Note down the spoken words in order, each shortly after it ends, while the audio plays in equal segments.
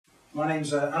My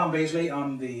name's Alan Beasley.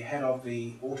 I'm the head of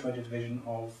the automotive division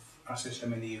of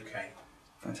Assystem in the UK.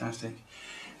 Fantastic.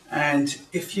 And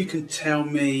if you can tell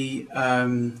me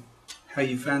how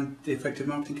you found the Effective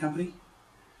Marketing Company?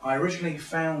 I originally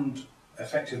found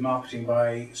Effective Marketing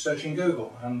by searching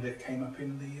Google, and it came up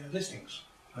in the listings.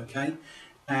 Okay.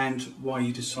 And why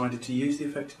you decided to use the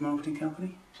Effective Marketing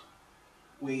Company?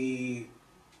 We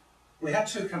had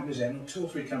two or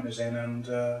three companies in, and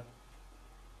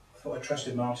I thought I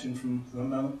trusted Martin from the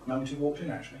moment he walked in,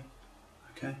 actually.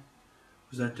 Okay.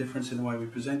 Was there a difference in the way we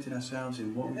presented ourselves?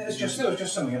 In what? There was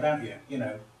just something about you. You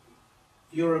know,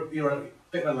 you're a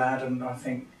bit of a lad, and I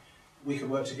think we could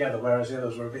work together. Whereas the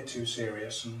others were a bit too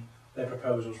serious, and their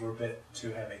proposals were a bit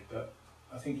too heavy. But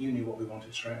I think you knew what we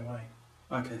wanted straight away.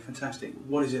 Okay, fantastic.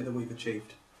 What is it that we've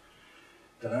achieved?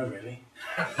 Don't know really.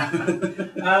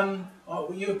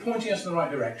 You're pointing us in the right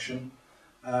direction.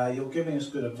 You're giving us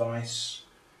good advice.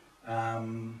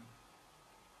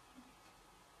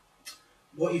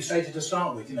 What you stated to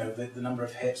start with, you know, the number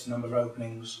of hits, the number of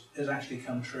openings, has actually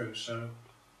come true. So,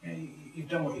 yeah, you've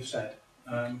done what you've said.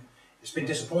 It's been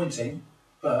disappointing,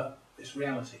 but it's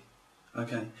reality.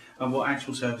 Okay. And what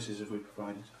actual services have we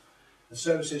provided? The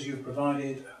services you've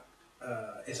provided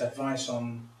is advice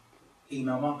on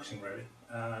email marketing, really.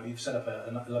 You've set up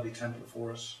a lovely template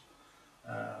for us,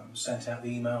 sent out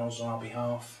the emails on our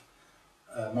behalf,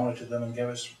 monitored them, and gave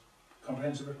us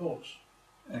comprehensive reports.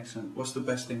 Excellent. What's the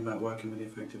best thing about working with the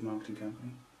Effective Marketing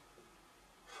Company?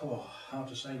 Oh, hard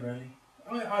to say, really.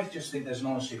 I just think there's an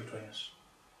honesty between us,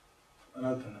 an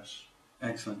openness.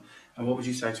 Excellent. And what would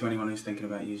you say to anyone who's thinking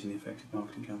about using the Effective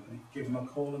Marketing Company? Give them a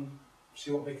call and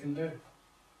see what we can do.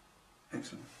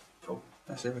 Excellent. Cool.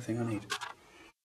 That's everything I need.